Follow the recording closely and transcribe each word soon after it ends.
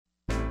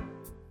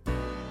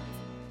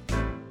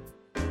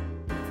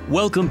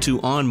Welcome to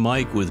On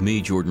Mic with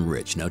me, Jordan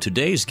Rich. Now,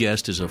 today's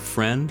guest is a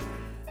friend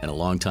and a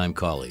longtime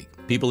colleague.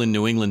 People in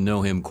New England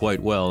know him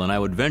quite well, and I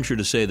would venture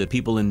to say that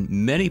people in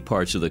many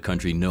parts of the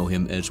country know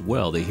him as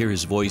well. They hear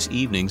his voice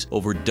evenings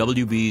over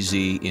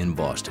WBZ in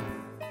Boston.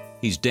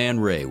 He's Dan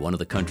Ray, one of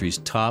the country's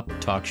top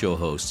talk show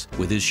hosts,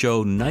 with his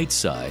show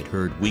Nightside,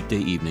 heard weekday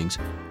evenings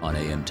on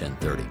AM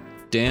 1030.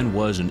 Dan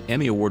was an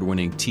Emmy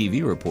Award-winning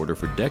TV reporter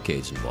for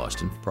decades in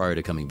Boston prior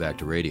to coming back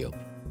to radio.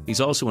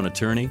 He's also an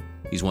attorney.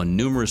 He's won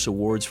numerous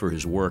awards for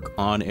his work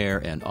on air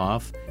and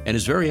off, and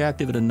is very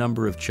active in a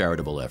number of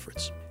charitable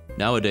efforts.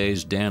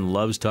 Nowadays, Dan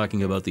loves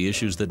talking about the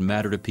issues that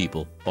matter to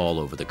people all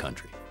over the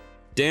country.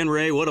 Dan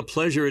Ray, what a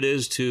pleasure it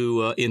is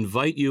to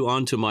invite you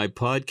onto my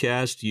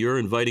podcast. You're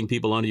inviting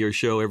people onto your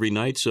show every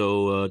night,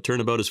 so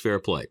turnabout is fair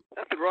play.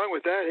 Nothing wrong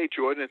with that. Hey,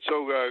 Jordan, it's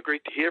so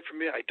great to hear from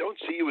you. I don't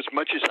see you as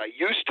much as I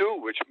used to,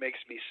 which makes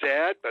me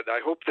sad, but I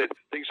hope that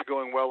things are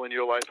going well in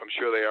your life. I'm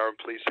sure they are, and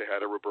please say hi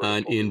to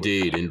Roberta.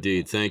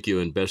 Indeed. Thank you,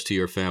 and best to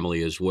your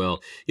family as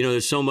well. You know,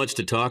 there's so much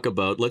to talk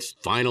about. Let's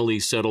finally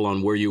settle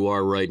on where you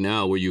are right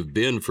now, where you've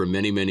been for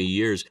many, many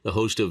years, the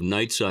host of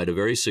Nightside, a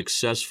very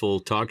successful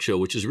talk show,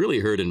 which is really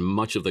heard in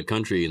much of the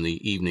country in the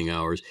evening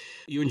hours.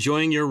 You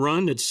enjoying your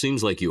run? It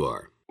seems like you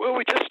are. Well,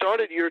 we just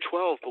started year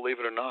 12, believe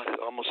it or not. It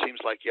almost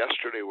seems like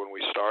yesterday when we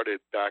started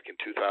back in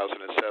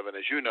 2007.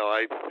 As you know,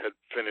 I had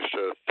finished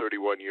a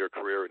 31-year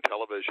career in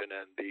television,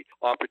 and the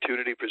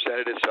opportunity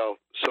presented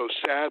itself so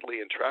sadly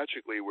and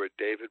tragically where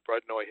David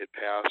Brudnoy had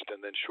passed,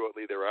 and then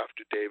shortly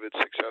thereafter, David's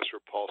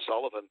successor, Paul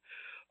Sullivan,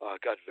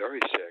 got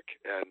very sick.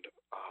 And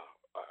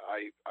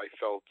I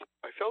felt,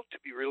 to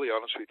be really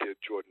honest with you,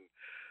 Jordan,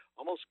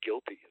 almost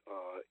guilty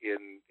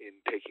in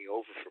taking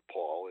over for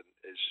Paul. And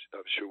as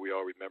I'm sure we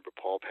all remember,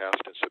 Paul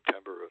passed in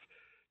September of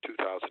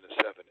 2007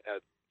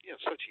 at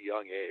such a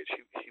young age.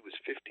 He was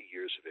 50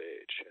 years of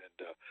age,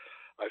 and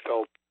I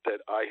felt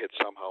that I had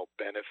somehow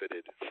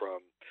benefited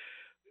from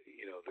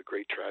the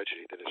great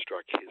tragedy that has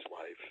struck his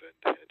life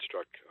and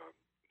struck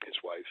his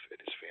wife and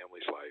his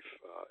family's life.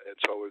 And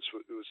so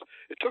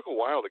it took a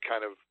while to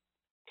kind of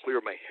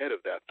clear my head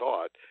of that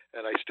thought,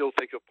 and I still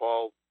think of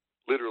Paul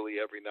literally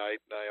every night,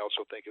 and I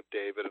also think of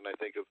David, and I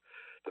think of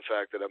the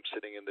fact that I'm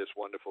sitting in this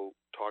wonderful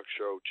talk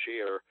show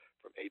chair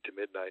from 8 to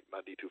midnight,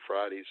 Monday to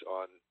Fridays,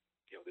 on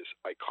this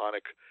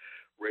iconic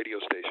radio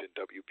station,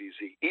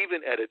 WBZ, even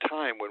at a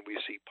time when we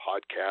see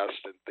podcasts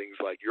and things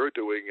like you're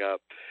doing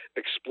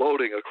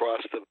exploding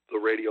across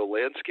the radio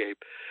landscape.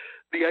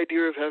 The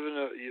idea of having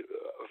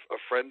a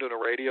friend on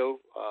a radio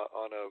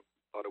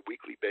on a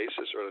weekly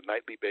basis, or a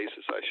nightly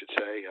basis, I should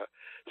say,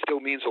 still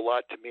means a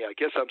lot to me. I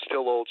guess I'm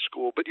still old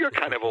school, but you're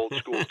kind of old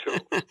school too.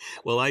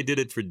 Well, I did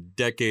it for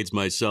decades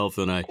myself,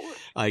 and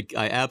I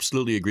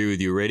absolutely agree with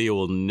you. Radio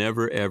will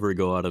never, ever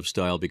go out of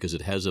style because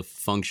it has a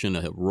function,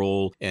 a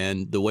role,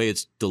 and the way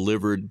it's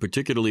delivered,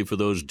 particularly for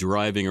those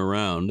driving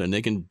around, and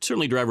they can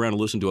certainly drive around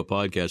and listen to a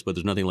podcast, but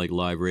there's nothing like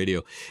live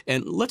radio.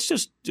 And let's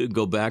just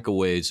go back a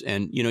ways.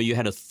 And, you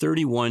had a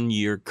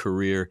 31-year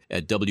career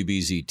at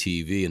WBZ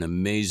TV, an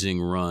amazing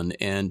run.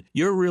 And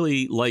you're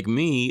really, like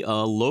me, a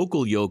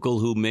local yokel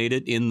who made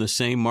it in the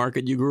same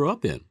market you grew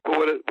up in.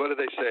 Well, what do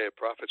they say? A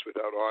prophet's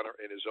without honor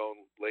in his own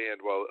land.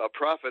 Well, a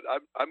prophet,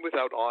 I'm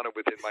without honor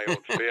within my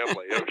own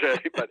family,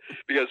 okay? But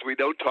because we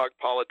don't talk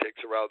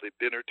politics around the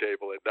dinner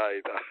table at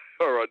night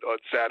or on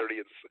Saturday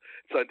and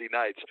Sunday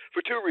nights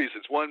for two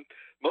reasons. One,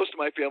 most of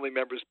my family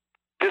members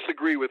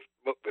disagree with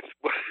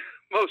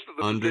most of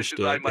the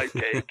positions I might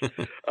take.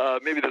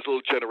 Maybe there's a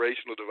little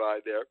generational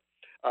divide there.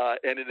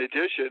 And in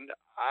addition,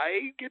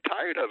 I get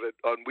tired of it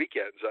on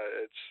weekends.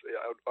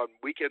 On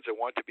weekends, I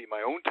want to be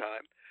my own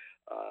time.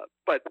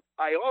 But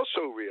I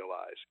also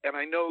realize, and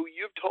I know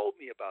you've told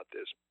me about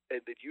this, and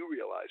that you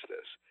realize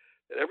this,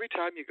 that every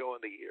time you go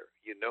in the air,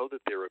 you know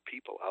that there are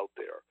people out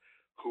there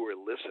who are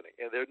listening.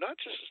 And they're not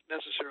just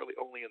necessarily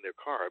only in their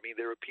car. I mean,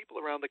 there are people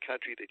around the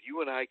country that you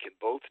and I can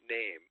both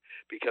name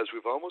because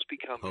we've almost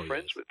become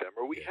friends with them,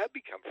 or we have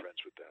become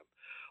friends with them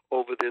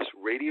over this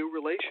radio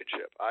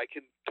relationship. I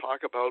can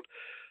talk about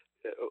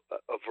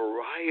a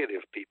variety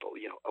of people,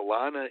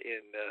 Alana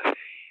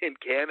in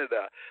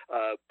Canada,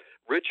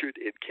 Richard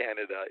in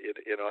Canada,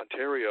 in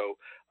Ontario,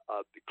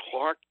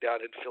 Clark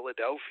down in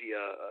Philadelphia,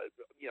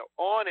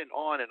 on and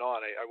on and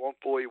on. I won't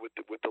bore you with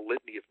the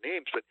litany of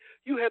names, but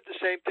you have the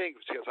same thing,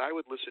 because I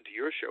would listen to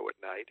your show at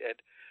night,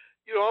 and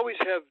you always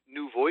have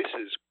new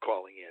voices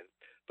calling in,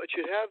 but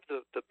you have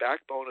the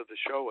backbone of the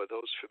show are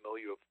those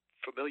familiar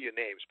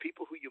names,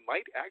 people who you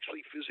might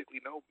actually physically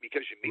know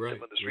because you meet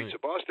them on the streets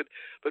of Boston,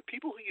 but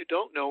people who you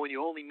don't know and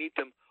you only meet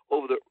them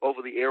over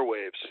the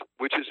airwaves,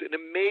 which is an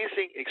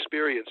amazing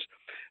experience.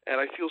 And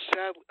I feel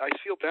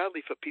badly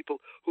for people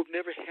who've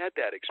never had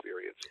that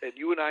experience. And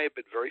you and I have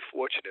been very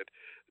fortunate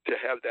to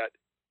have that.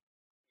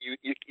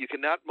 You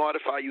cannot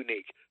modify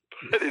unique,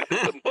 but it's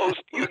the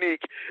most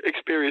unique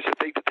experience. I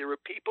think that there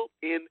are people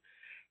in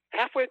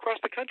halfway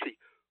across the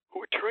country who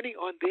are turning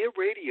on their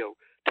radio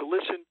to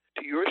listen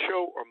to your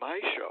show or my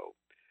show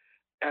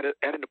at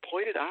an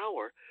appointed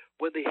hour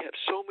when they have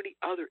so many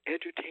other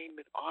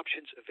entertainment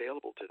options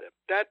available to them.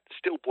 That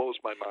still blows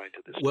my mind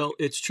to this day. Well,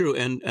 it's true.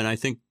 And I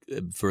think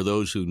for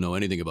those who know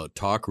anything about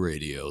talk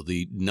radio,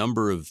 the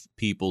number of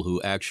people who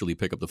actually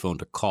pick up the phone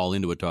to call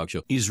into a talk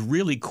show is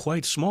really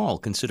quite small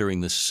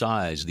considering the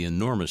size, the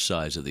enormous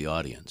size of the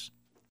audience.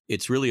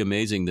 It's really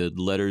amazing the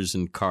letters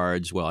and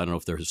cards. Well, I don't know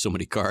if there's so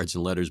many cards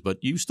and letters, but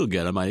you still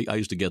get them. I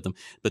used to get them.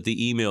 But the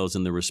emails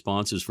and the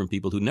responses from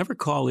people who never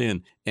call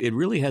in, it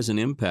really has an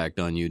impact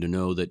on you to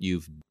know that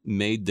you've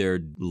made their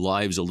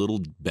lives a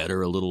little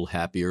better, a little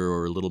happier,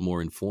 or a little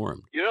more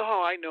informed. You know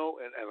how I know,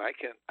 and I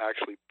can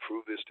actually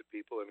prove this to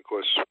people, and of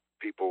course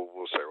people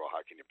will say, well,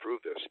 how can you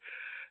prove this?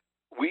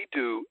 We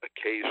do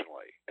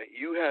occasionally.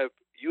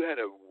 You had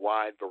a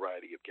wide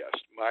variety of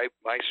guests.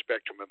 My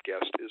spectrum of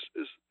guests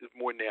is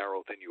more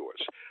narrow than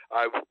yours.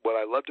 What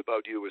I loved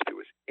about you was there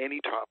was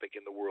any topic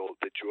in the world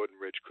that Jordan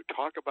Rich could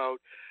talk about,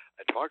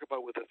 and talk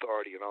about with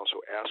authority, and also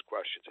ask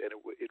questions, and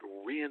it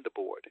ran the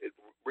board. It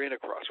ran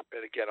across,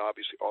 and again,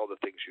 obviously, all the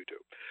things you do.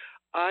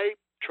 I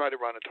try to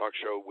run a talk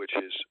show which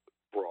is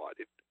broad.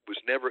 It was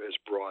never as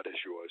broad as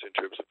yours in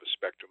terms of a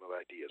spectrum of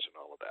ideas and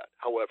all of that.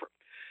 However,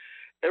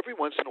 every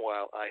once in a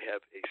while, I have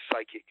a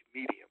psychic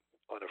medium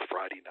on a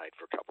Friday night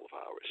for a couple of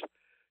hours.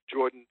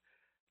 Jordan,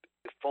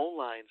 the phone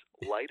lines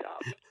light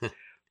up,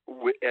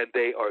 and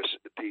they are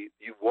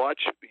you watch.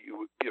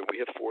 We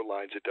have 4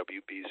 lines at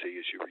WBZ,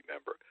 as you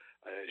remember,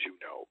 as you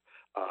know,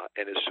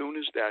 and as soon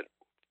as that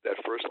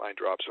first line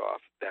drops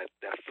off, that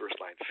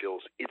first line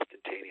fills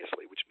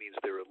instantaneously, which means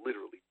there are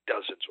literally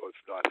dozens, or if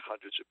not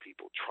hundreds, of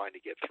people trying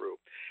to get through,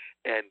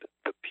 and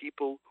the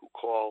people who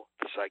call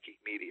the psychic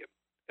medium.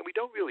 And we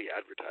don't really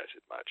advertise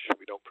it much.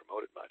 We don't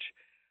promote it much.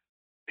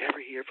 Never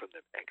hear from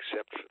them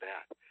except for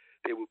that.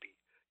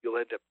 You'll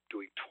end up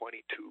doing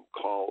 22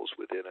 calls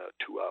within a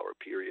 2-hour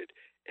period,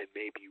 and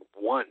maybe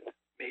one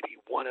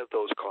of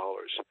those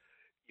callers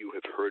you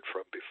have heard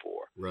from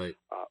before. Right.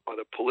 On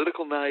a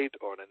political night,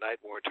 or on a night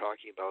when we're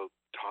talking about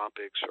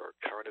topics or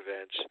current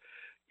events,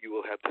 you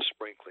will have the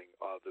sprinkling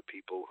of the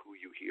people who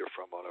you hear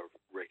from on a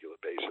regular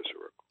basis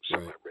or a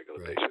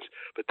semi-regular basis.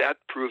 But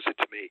that proves it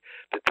to me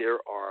that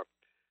there are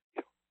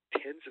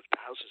tens of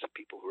thousands of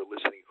people who are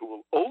listening who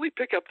will only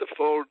pick up the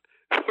phone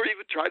or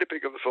even try to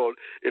pick up the phone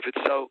if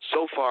it's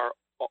so far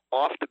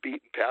off the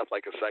beaten path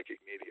like a psychic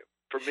medium.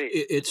 For me,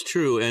 it's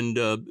true. And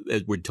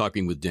as we're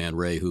talking with Dan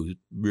Ray, who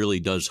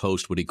really does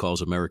host what he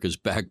calls America's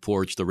Back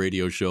Porch, the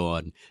radio show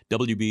on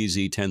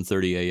WBZ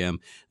 1030 AM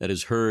that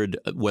is heard,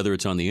 whether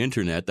it's on the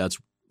internet, that's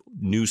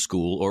new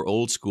school, or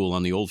old school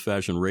on the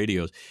old-fashioned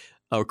radios,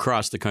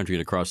 across the country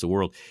and across the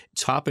world.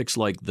 Topics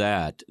like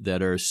that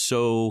are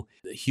so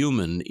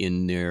human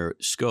in their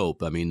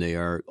scope. I mean, they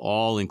are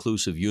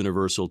all-inclusive,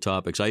 universal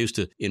topics. I used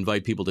to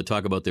invite people to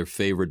talk about their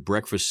favorite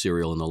breakfast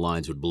cereal, and the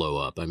lines would blow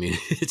up. I mean,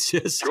 it's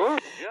just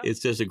It's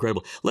just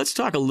incredible. Let's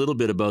talk a little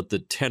bit about the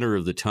tenor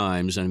of the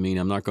times. I mean,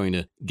 I'm not going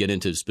to get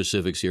into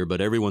specifics here,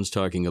 but everyone's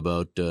talking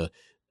about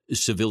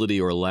civility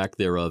or lack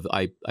thereof.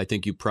 I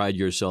think you pride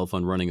yourself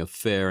on running a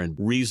fair and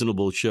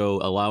reasonable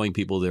show, allowing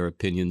people their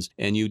opinions,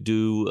 and you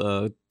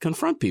do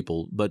confront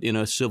people, but in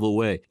a civil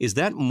way. Is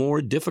that more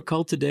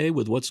difficult today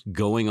with what's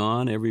going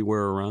on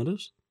everywhere around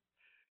us?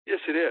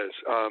 Yes, it is.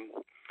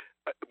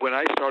 When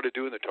I started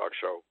doing the talk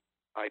show,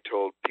 I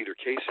told Peter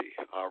Casey,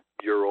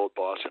 your old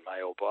boss and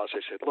my old boss,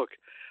 I said, look,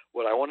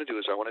 what I want to do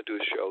is I want to do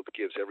a show that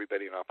gives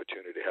everybody an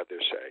opportunity to have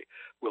their say.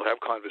 We'll have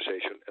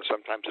conversation, and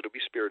sometimes it'll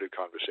be spirited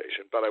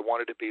conversation, but I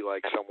want it to be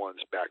like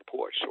someone's back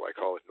porch, so I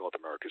call it North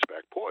America's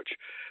Back Porch.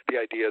 The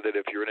idea that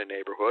if you're in a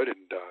neighborhood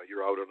and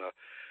you're out on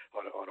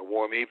a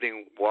warm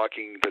evening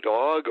walking the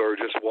dog or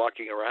just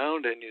walking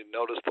around and you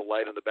notice the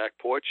light on the back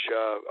porch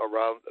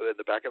around in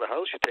the back of the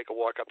house, you take a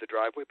walk up the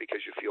driveway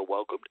because you feel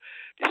welcomed.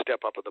 You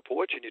step up on the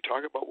porch and you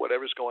talk about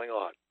whatever's going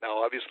on. Now,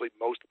 obviously,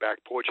 most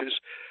back porches,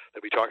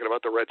 they'll be talking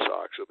about the Red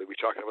Sox, or they'll be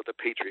talking about the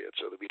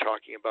Patriots, or they'll be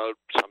talking about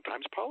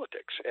sometimes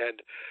politics.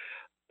 And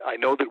I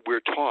know that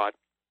we're taught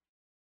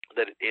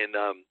that in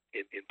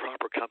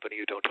proper company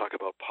you don't talk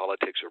about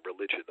politics or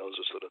religion. Those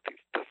are sort of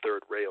the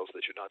third rails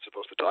that you're not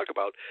supposed to talk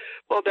about.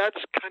 Well,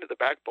 that's kind of the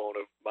backbone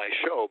of my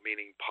show,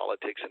 meaning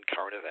politics and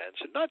current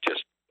events, and not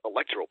just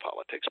electoral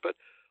politics, but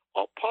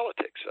all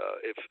politics.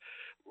 If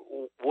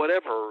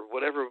whatever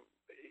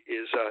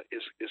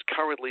is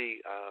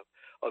currently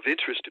of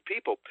interest to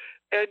people,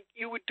 and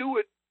you would do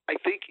it, I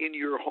think, in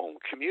your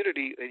home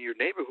community, in your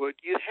neighborhood,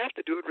 you'd have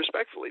to do it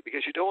respectfully,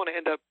 because you don't want to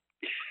end up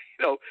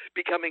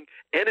becoming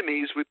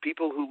enemies with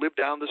people who live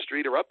down the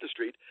street or up the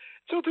street.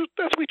 So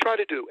that's what we try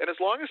to do. And as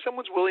long as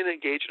someone's willing to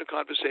engage in a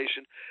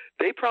conversation,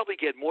 they probably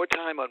get more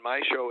time on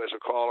my show as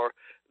a caller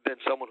than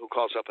someone who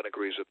calls up and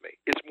agrees with me.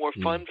 It's more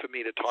fun for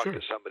me to talk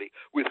to somebody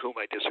with whom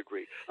I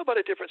disagree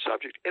about a different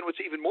subject. And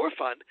what's even more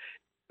fun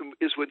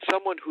is when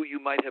someone who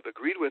you might have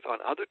agreed with on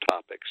other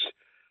topics,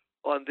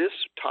 on this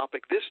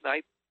topic this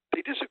night,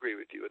 they disagree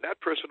with you. And that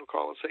person will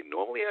call and say,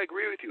 normally I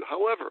agree with you.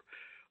 However,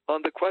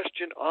 on the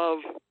question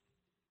of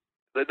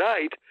the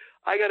night,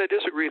 I got to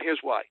disagree, and here's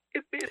why.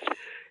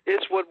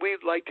 It's what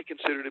we'd like to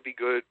consider to be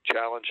good,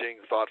 challenging,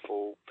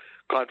 thoughtful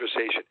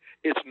conversation.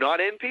 It's not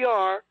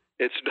NPR.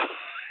 It's not.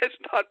 It's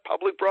not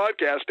public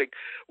broadcasting.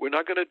 We're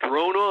not going to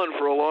drone on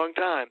for a long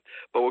time,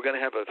 but we're going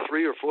to have a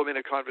 3 or 4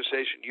 minute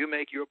conversation. You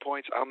make your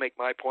points, I'll make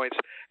my points,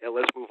 and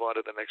let's move on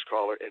to the next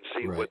caller and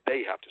see what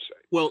they have to say.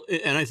 Well,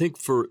 and I think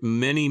for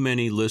many,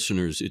 many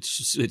listeners,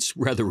 it's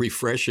rather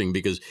refreshing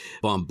because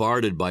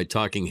bombarded by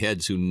talking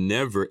heads who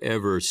never,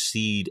 ever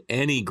cede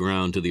any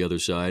ground to the other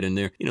side.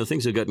 And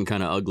things have gotten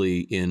kind of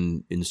ugly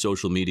in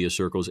social media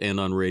circles and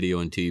on radio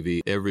and TV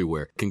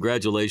everywhere.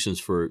 Congratulations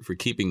for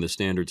keeping the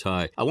standards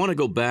high. I want to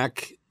go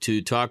back to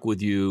talk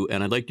with you,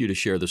 and I'd like you to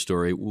share the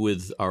story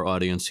with our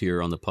audience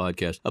here on the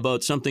podcast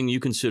about something you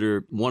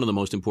consider one of the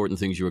most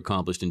important things you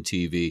accomplished in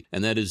TV,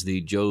 and that is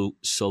the Joe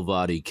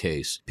Salvati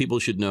case. People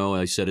should know,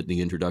 I said it in the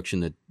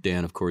introduction, that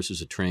Dan, of course,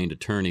 is a trained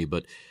attorney,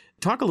 but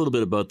talk a little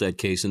bit about that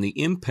case and the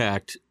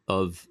impact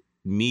of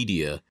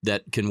media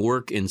that can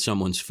work in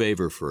someone's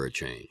favor for a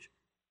change.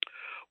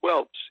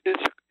 Well,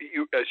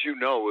 as you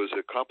know, it was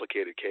a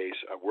complicated case.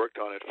 I worked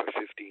on it for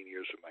 15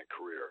 years of my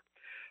career.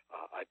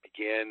 I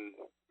began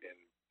in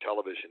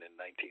television in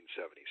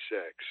 1976.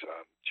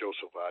 Joe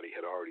Salvati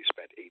had already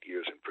spent 8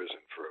 years in prison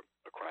for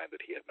a crime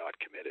that he had not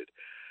committed.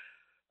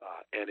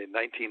 And in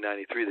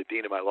 1993, the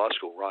dean of my law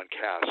school, Ron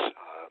Cass,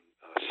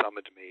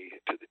 summoned me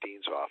to the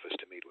dean's office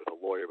to meet with a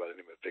lawyer by the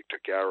name of Victor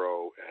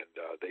Garrow, and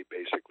they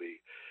basically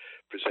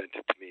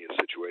presented to me a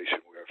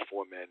situation where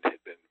 4 men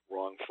had been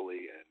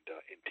wrongfully and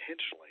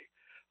intentionally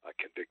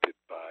convicted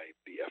by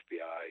the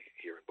FBI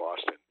here in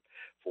Boston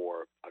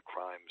for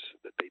crimes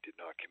that they did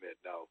not commit.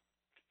 Now,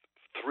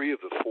 3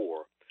 of the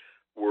 4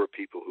 were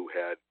people who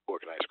had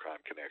organized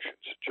crime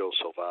connections. Joe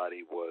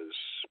Salvati was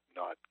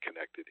not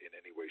connected in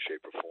any way,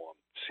 shape, or form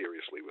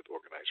seriously with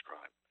organized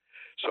crime.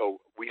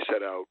 So we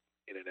set out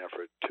in an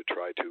effort to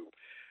try to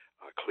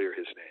clear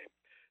his name.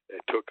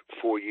 It took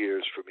 4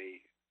 years for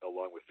me,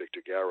 along with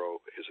Victor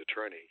Garrow, his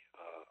attorney.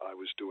 I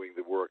was doing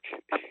the work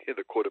in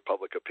the court of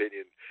public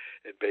opinion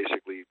and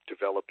basically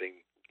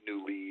developing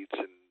new leads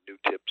and new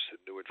tips and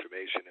new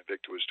information, and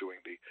Victor was doing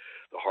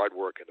the hard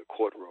work in the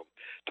courtroom.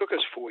 It took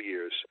us 4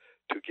 years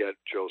to get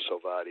Joe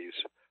Salvati's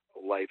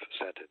life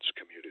sentence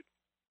commuted.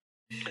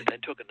 It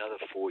then took another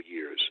 4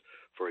 years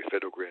for a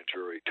federal grand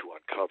jury to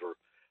uncover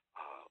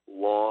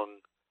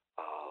long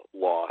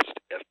lost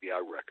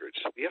FBI records.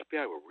 The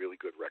FBI were really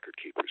good record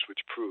keepers, which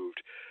proved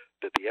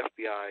that the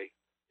FBI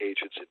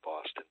agents in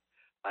Boston,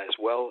 as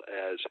well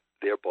as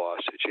their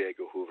boss, J.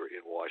 Edgar Hoover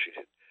in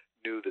Washington,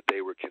 knew that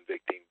they were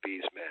convicting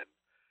these men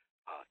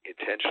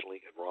intentionally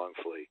and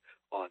wrongfully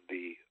on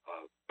the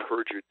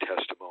perjured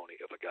testimony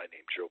of a guy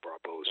named Joe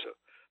Barboza.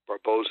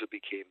 Barboza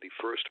became the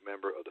first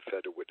member of the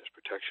Federal Witness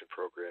Protection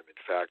Program. In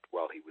fact,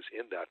 while he was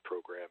in that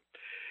program,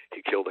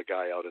 he killed a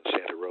guy out in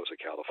Santa Rosa,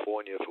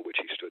 California, for which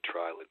he stood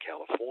trial in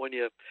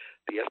California.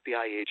 The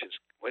FBI agents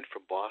went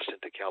from Boston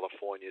to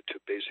California to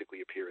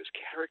basically appear as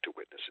character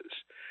witnesses.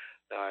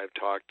 Now, I've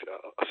talked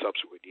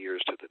subsequent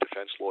years to the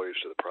defense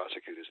lawyers, to the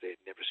prosecutors. They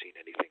had never seen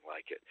anything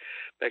like it.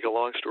 Make a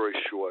long story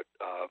short,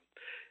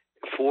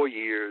 4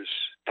 years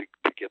to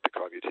get the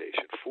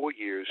commutation, 4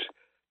 years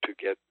to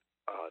get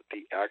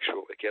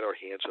get our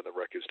hands on the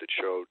records that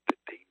showed that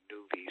they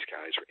knew these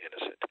guys were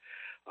innocent.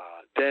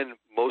 Then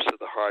most of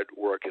the hard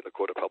work in the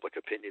court of public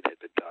opinion had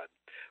been done.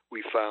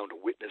 We found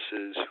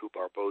witnesses who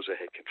Barboza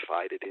had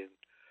confided in,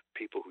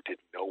 people who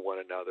didn't know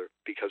one another,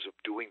 because of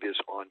doing this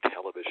on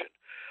television.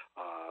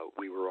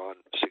 We were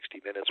on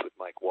 60 Minutes with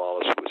Mike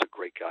Wallace, who was a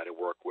great guy to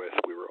work with.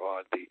 We were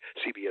on the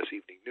CBS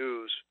Evening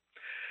News.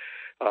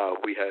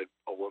 We had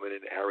a woman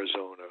in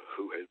Arizona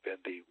who had been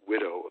the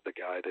widow of the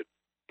guy that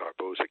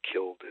Barboza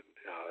killed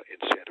in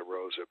Santa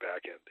Rosa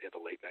back in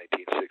the late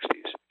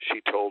 1960s.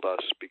 She told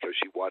us, because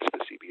she watched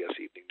the CBS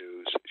Evening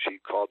News, she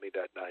called me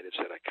that night and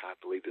said, "I can't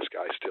believe this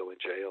guy's still in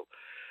jail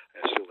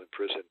and still in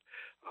prison."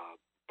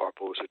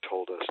 Barboza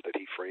told us that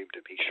he framed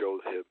him. He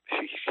showed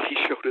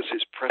us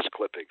his press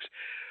clippings.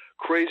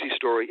 Crazy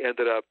story.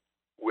 Ended up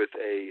with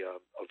a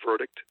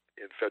verdict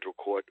in federal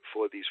court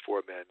for these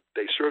 4 men.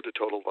 They served a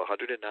total of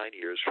 109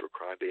 years for a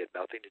crime they had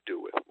nothing to do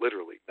with,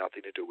 literally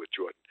nothing to do with,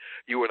 Jordan.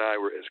 You and I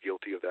were as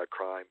guilty of that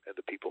crime, and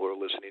the people who are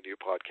listening to your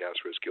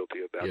podcast were as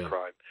guilty of that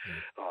crime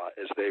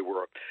as they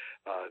were.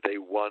 They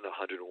won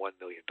 $101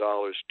 million.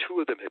 2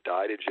 of them had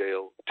died in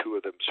jail. 2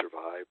 of them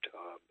survived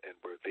and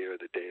were there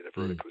the day the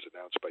verdict was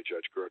announced by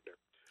Judge Gertner.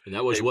 And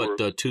that was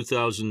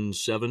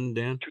 2007,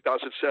 Dan?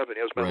 2007.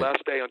 It was my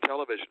last day on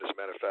television, as a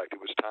matter of fact.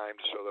 It was timed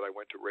so that I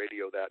went to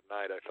radio that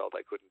night. I felt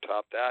I couldn't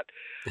top that.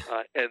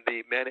 And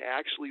the men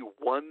actually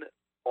won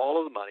all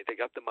of the money. They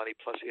got the money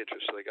plus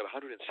interest. So they got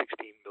 $116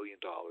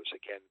 million.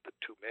 Again, the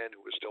 2 men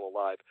who were still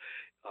alive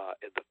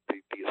and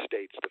the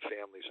estates, the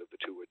families of the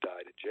 2 who had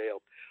died in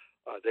jail,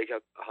 they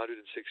got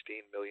 $116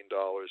 million,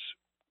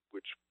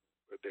 which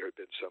there had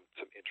been some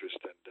interest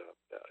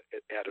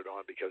and added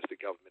on because the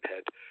government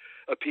had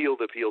appealed,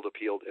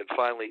 and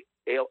finally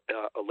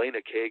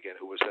Elena Kagan,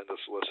 who was then the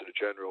Solicitor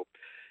General,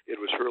 it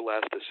was her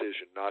last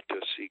decision not to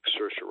seek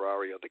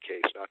certiorari on the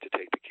case, not to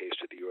take the case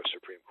to the U.S.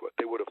 Supreme Court.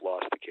 They would have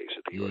lost the case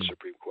at the U.S.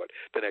 Supreme Court.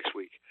 The next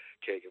week,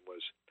 Kagan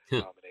was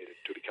nominated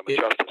to become a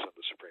justice on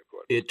the Supreme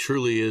Court. It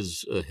truly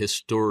is a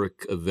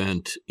historic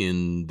event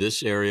in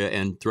this area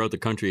and throughout the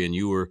country, and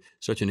you were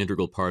such an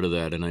integral part of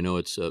that. And I know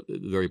it's a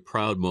very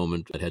proud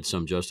moment that had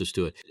some justice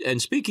to it.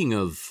 And speaking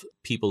of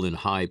people in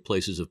high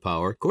places of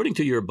power, according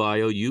to your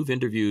bio, you've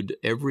interviewed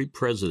every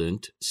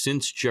president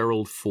since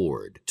Gerald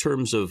Ford. In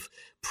terms of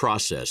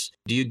process,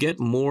 do you get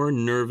more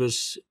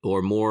nervous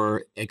or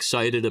more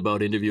excited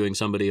about interviewing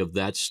somebody of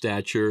that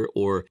stature,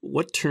 or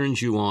what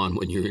turns you on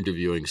when you're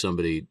interviewing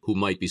somebody who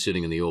might be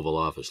sitting in the Oval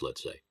Office,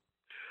 let's say?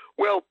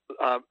 Well,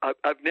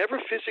 I've never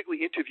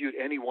physically interviewed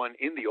anyone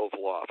in the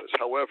Oval Office.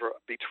 However,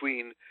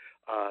 between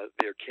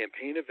their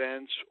campaign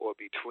events or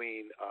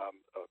between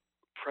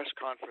press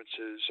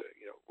conferences,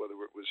 whether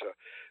it was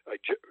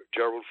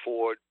Gerald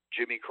Ford,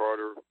 Jimmy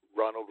Carter,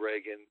 Ronald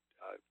Reagan,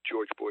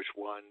 George Bush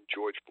I,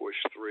 George Bush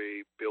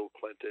III, Bill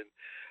Clinton.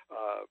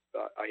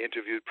 I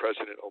interviewed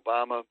President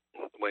Obama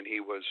when he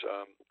was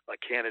a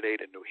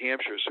candidate in New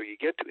Hampshire. So you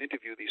get to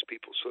interview these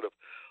people sort of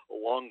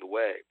along the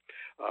way.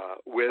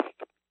 With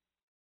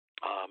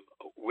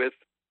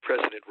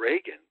President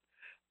Reagan,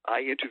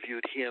 I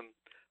interviewed him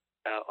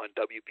on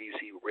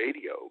WBZ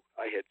radio.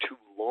 I had 2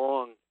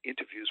 long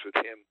interviews with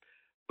him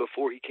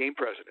before he became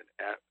president,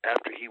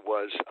 after he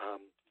was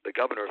the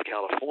governor of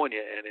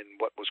California and in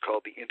what was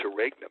called the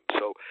interregnum.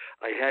 So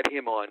I had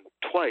him on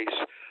twice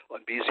on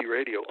BZ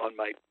Radio on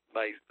my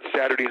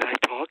Saturday night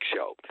talk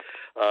show.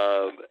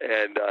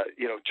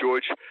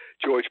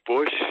 George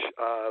Bush,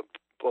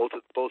 both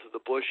of the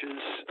Bushes,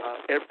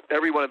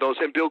 every one of those,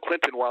 and Bill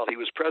Clinton while he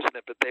was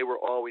president, but they were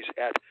always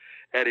at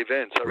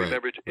events. I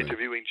remember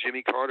interviewing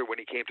Jimmy Carter when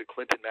he came to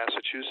Clinton,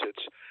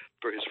 Massachusetts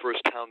for his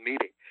first town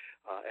meeting.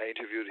 I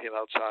interviewed him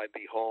outside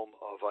the home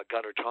of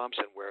Gunnar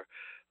Thompson, where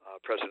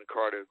President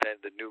Carter, then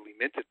the newly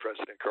minted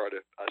President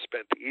Carter,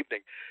 spent the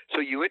evening.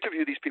 So you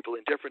interview these people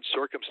in different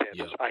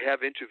circumstances. Yeah. I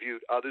have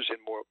interviewed others in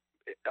more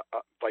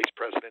vice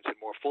presidents in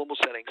more formal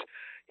settings.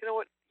 You know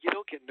what? You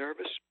don't get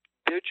nervous.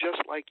 They're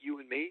just like you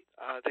and me.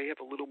 They have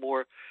a little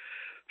more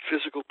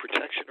physical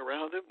protection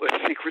around them with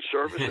Secret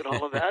Service and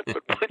all of that.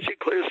 But once you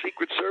clear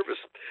Secret Service,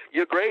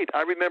 you're great.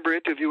 I remember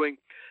interviewing,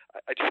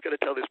 I just got to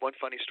tell this one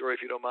funny story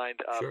if you don't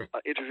mind, Sure.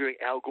 Interviewing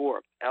Al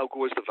Gore. Al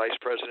Gore is the Vice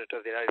President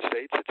of the United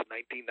States. It's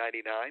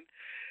 1999.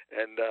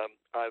 And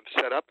I've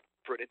set up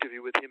for an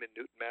interview with him in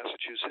Newton,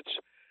 Massachusetts.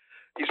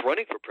 He's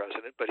running for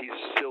president, but he's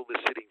still the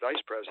sitting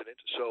vice president.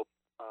 So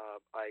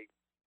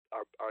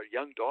our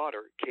young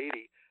daughter,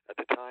 Katie, at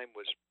the time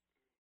was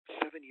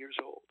 7 years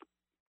old.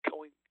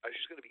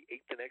 She's going to be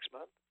 8 the next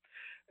month.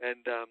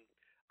 And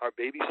our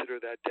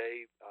babysitter that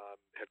day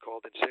had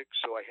called in sick,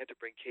 so I had to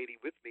bring Katie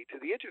with me to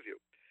the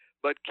interview.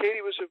 But Katie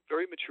was a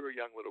very mature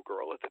young little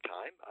girl at the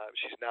time.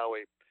 She's now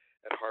at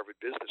Harvard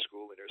Business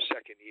School in her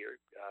second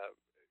year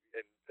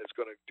and is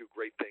going to do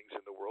great things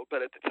in the world.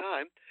 But at the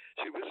time,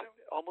 she was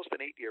almost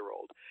an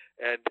 8-year-old.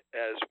 And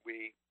as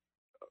we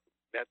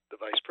met the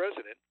vice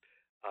president,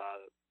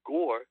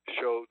 Gore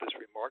showed this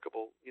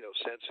remarkable,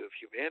 sense of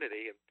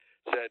humanity and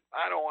said,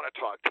 "I don't want to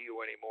talk to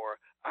you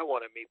anymore. I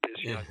want to meet this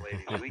young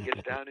lady." So he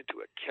gets down into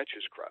a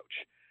catcher's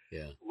crouch,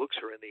 looks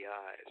her in the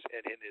eyes,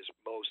 and in his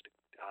most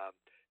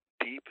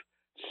deep,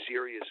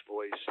 serious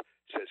voice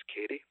says,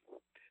 "Katie."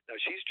 Now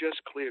she's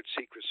just cleared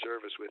Secret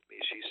Service with me.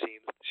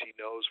 She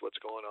knows what's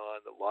going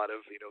on. A lot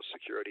of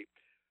security.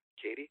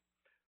 "Katie,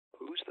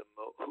 who's the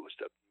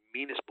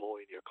meanest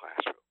boy in your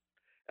classroom?"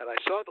 And I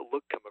saw the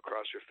look come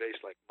across her face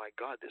like, my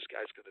God, this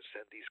guy's going to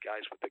send these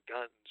guys with the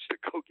guns to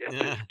go get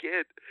this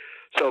kid.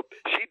 So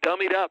she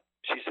dummied up.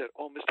 She said,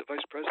 "Oh, Mr.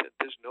 Vice President,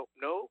 there's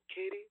no,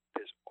 Katie,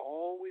 there's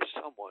always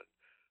someone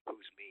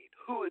who's mean.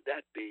 Who would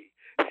that be?"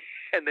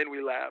 And then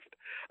we laughed.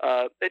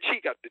 And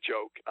she got the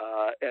joke.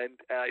 And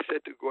I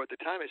said to Gore at the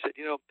time, I said,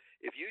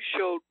 if you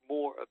showed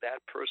more of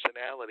that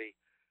personality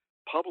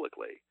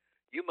publicly,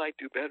 you might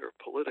do better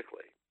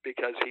politically,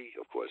 because he,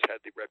 of course,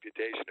 had the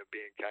reputation of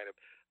being kind of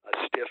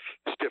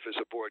stiff as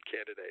a board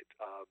candidate.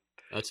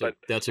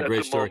 That's a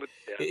great story.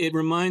 It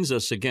reminds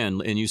us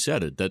again, and you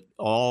said it, that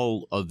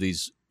all of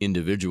these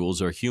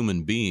individuals are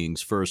human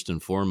beings first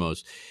and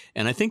foremost.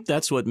 And I think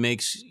that's what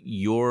makes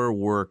your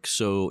work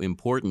so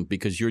important,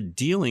 because you're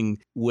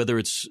dealing, whether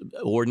it's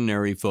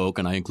ordinary folk,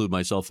 and I include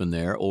myself in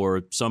there,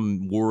 or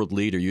some world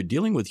leader, you're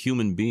dealing with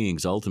human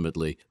beings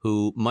ultimately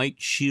who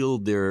might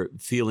shield their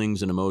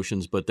feelings and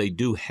emotions, but they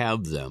do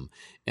have them.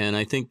 And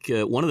I think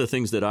one of the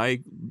things that I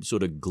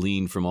sort of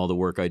gleaned from all the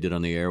work I did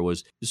on the air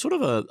was sort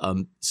of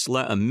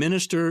a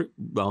minister.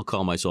 I'll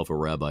call myself a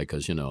rabbi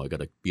because, I got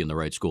to be in the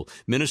right school.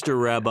 Minister,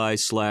 rabbi /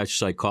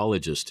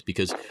 psychologist,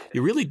 because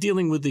you're really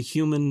dealing with the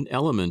human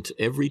element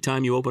every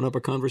time you open up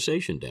a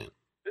conversation, Dan.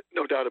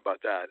 No doubt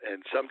about that.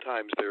 And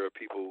sometimes there are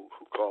people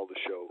who call the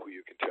show who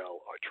you can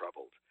tell are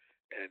troubled.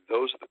 And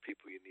those are the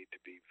people you need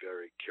to be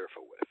very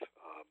careful with,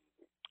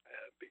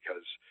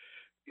 because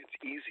it's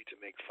easy to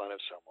make fun of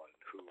someone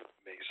who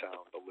may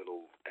sound a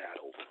little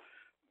addled,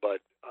 but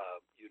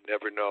you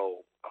never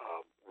know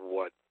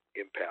what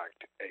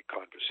impact a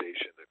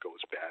conversation that goes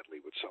badly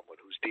with someone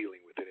who's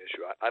dealing with an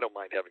issue. I don't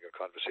mind having a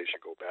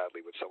conversation go badly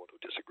with someone who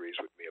disagrees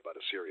with me about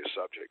a serious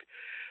subject,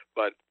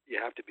 but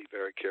you have to be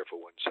very careful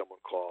when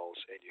someone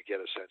calls and you get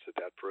a sense that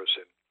that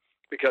person,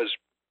 because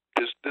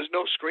there's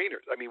no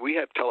screeners. I mean, we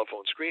have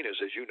telephone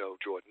screeners, as you know,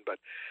 Jordan, but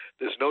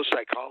there's no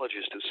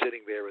psychologist who's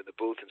sitting there in the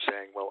booth and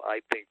saying, well,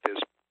 I think this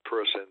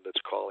person that's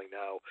calling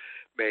now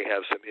may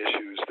have some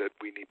issues that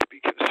we need to be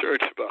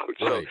concerned about.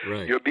 Right, so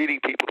right. You're meeting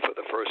people for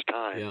the first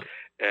time, Yeah.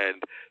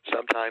 and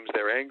sometimes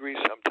they're angry,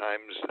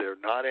 sometimes they're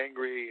not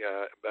angry,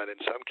 but in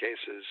some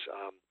cases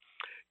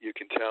you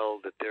can tell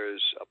that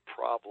there's a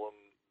problem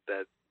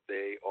that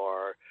they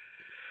are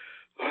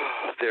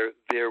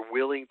they're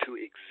willing to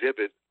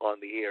exhibit on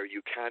the air.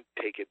 You can't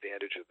take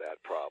advantage of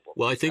that problem.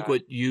 Well, I think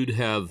what you'd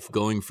have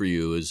going for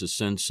you is a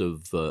sense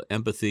of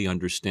empathy,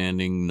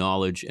 understanding,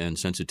 knowledge, and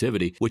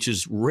sensitivity, which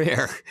is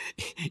rare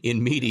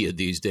in media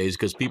these days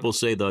because people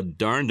say the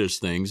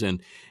darndest things,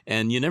 and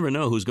you never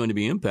know who's going to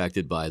be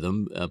impacted by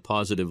them,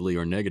 positively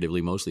or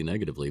negatively, mostly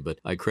negatively. But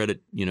I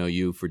credit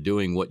you for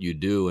doing what you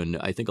do, and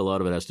I think a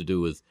lot of it has to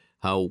do with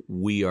how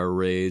we are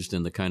raised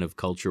and the kind of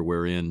culture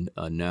we're in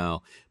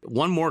now.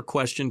 One more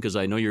question, because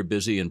I know you're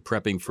busy and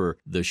prepping for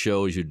the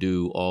show as you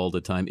do all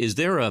the time. Is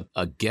there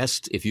a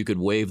guest, if you could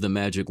wave the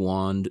magic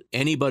wand,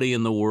 anybody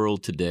in the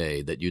world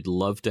today that you'd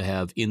love to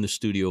have in the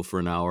studio for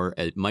an hour?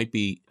 It might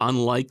be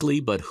unlikely,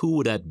 but who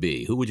would that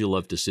be? Who would you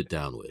love to sit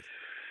down with?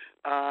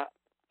 I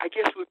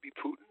guess it would be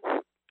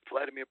Putin,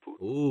 Vladimir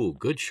Putin. Ooh,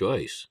 good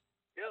choice.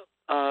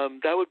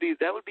 That would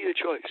be the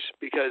choice,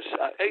 because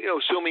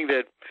assuming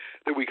that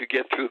we could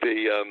get through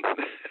the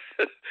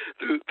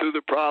through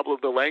the problem,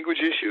 the language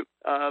issue,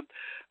 I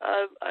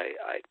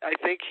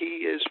think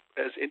he is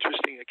as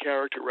interesting a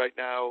character right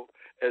now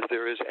as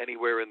there is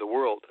anywhere in the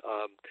world,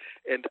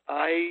 and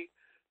I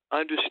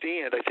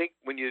understand. I think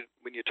when you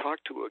talk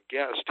to a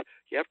guest,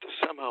 you have to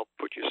somehow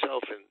put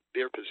yourself in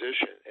their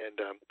position,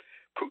 and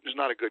Putin's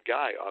not a good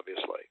guy,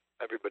 obviously.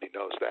 Everybody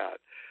knows that,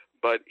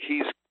 but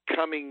he's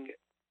coming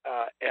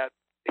at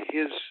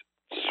his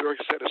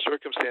set of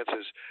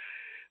circumstances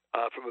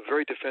from a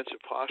very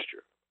defensive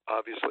posture.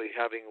 Obviously,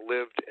 having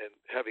lived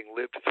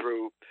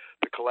through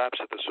the collapse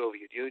of the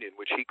Soviet Union,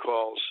 which he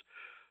calls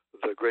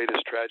the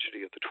greatest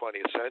tragedy of the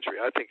 20th century.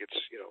 I think it's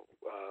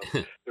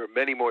there are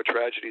many more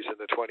tragedies in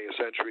the 20th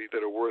century that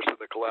are worse than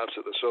the collapse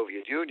of the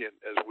Soviet Union,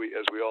 as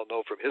we all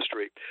know from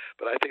history.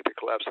 But I think the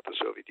collapse of the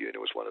Soviet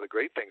Union was one of the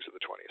great things of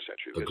the 20th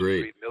century. It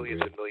freed millions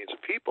and millions of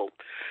people.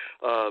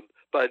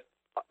 But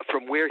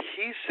from where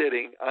he's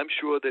sitting, I'm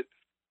sure that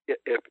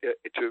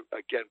to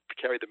again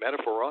carry the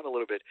metaphor on a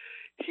little bit,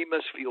 he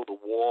must feel the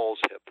walls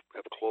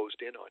have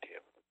closed in on him.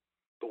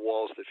 The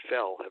walls that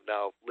fell have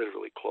now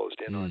literally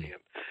closed in on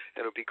him, and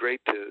it would be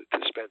great to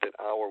spend an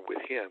hour with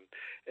him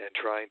and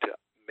trying to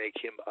make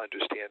him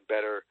understand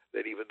better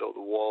that even though the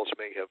walls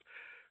may have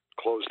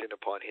closed in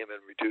upon him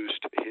and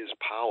reduced his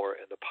power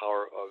and the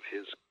power of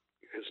his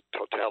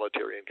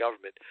totalitarian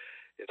government,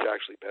 it's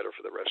actually better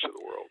for the rest of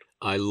the world.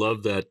 I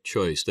love that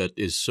choice. That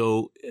is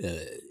so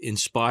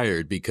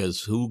inspired,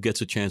 because who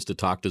gets a chance to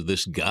talk to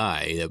this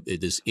guy,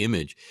 this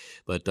image?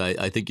 But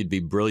I think you'd be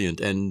brilliant.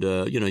 And,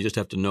 you just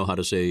have to know how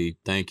to say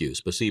thank you.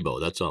 Spasibo,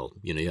 that's all.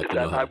 You have to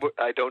know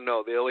I don't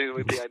know. The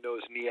only thing I know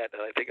is Niet,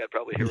 and I think I'd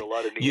probably hear a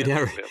lot of Niet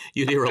from him.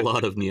 You'd hear a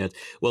lot of Niet.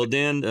 Well,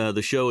 Dan,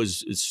 the show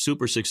is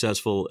super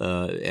successful,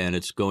 and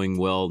it's going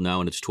well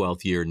now in its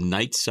 12th year.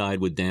 Nightside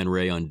with Dan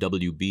Ray on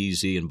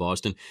WBZ in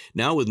Boston.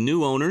 Now with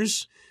new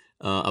owners.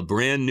 A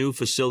brand new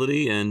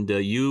facility, and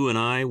you and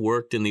I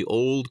worked in the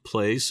old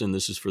place, and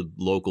this is for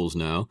locals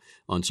now,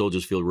 on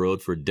Soldiers Field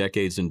Road for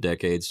decades and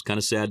decades. Kind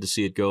of sad to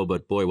see it go,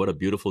 but boy, what a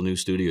beautiful new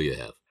studio you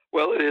have.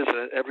 Well, it is.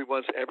 Every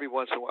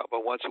once in a while,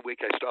 but once a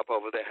week, I stop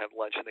over there, have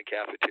lunch in the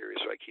cafeteria,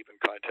 so I keep in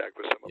contact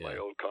with some of my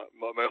old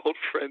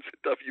friends at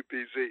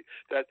WBZ.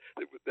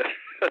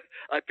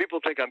 People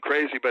think I'm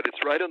crazy, but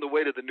it's right on the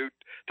way to the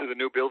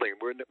new building.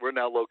 We're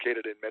now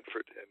located in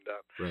Medford, and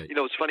right.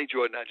 It's funny,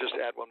 Jordan. I just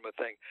add one more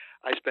thing.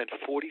 I spent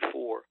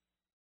 44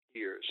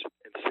 years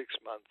and 6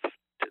 months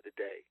to the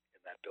day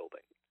in that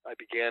building. I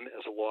began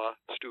as a law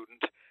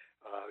student.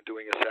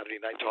 Doing a Saturday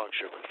night talk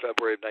show in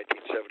February of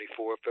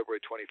 1974,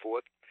 February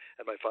 24th,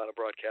 and my final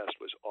broadcast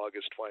was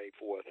August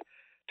 24th,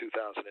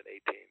 2018,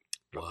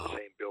 from the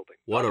same building.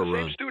 What Not a the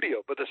run. same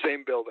studio, but the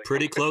same building.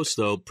 Pretty close,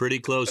 though. Pretty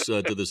close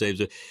to the same.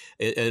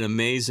 An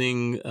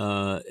amazing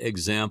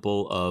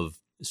example of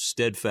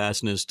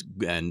steadfastness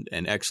and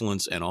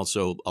excellence, and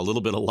also a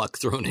little bit of luck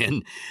thrown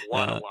in. A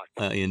lot of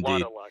luck. Indeed. A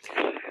lot of luck.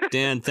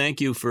 Dan, thank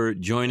you for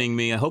joining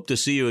me. I hope to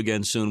see you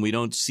again soon. We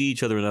don't see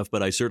each other enough,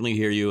 but I certainly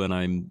hear you, and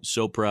I'm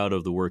so proud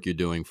of the work you're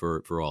doing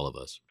for all of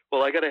us.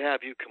 Well, I got to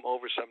have you come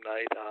over some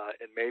night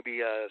and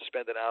maybe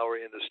spend an hour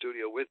in the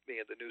studio with me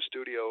in the new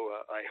studio.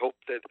 I hope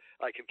that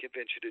I can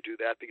convince you to do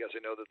that, because I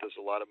know that there's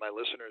a lot of my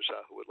listeners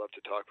who would love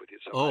to talk with you.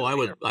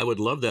 I would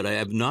love that. I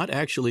have not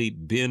actually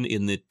been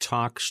in the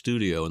talk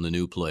studio in the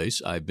new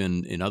place. I've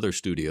been in other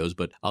studios,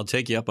 but I'll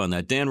take you up on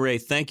that. Dan Ray,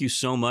 thank you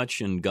so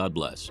much, and God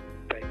bless.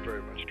 Thank you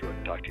very much,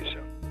 Jordan. Talk talk to you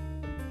soon.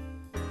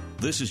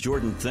 This is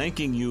Jordan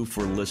thanking you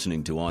for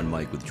listening to On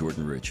Mic with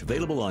Jordan Rich,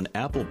 available on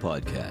Apple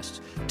Podcasts,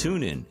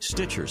 TuneIn,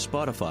 Stitcher,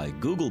 Spotify,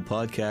 Google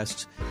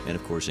Podcasts, and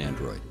of course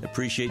Android.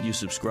 Appreciate you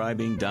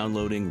subscribing,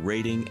 downloading,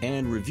 rating,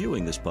 and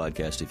reviewing this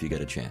podcast if you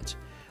get a chance.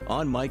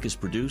 On Mic is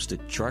produced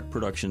at Chark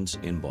Productions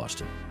in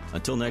Boston.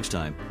 Until next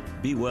time,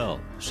 be well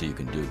so you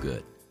can do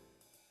good.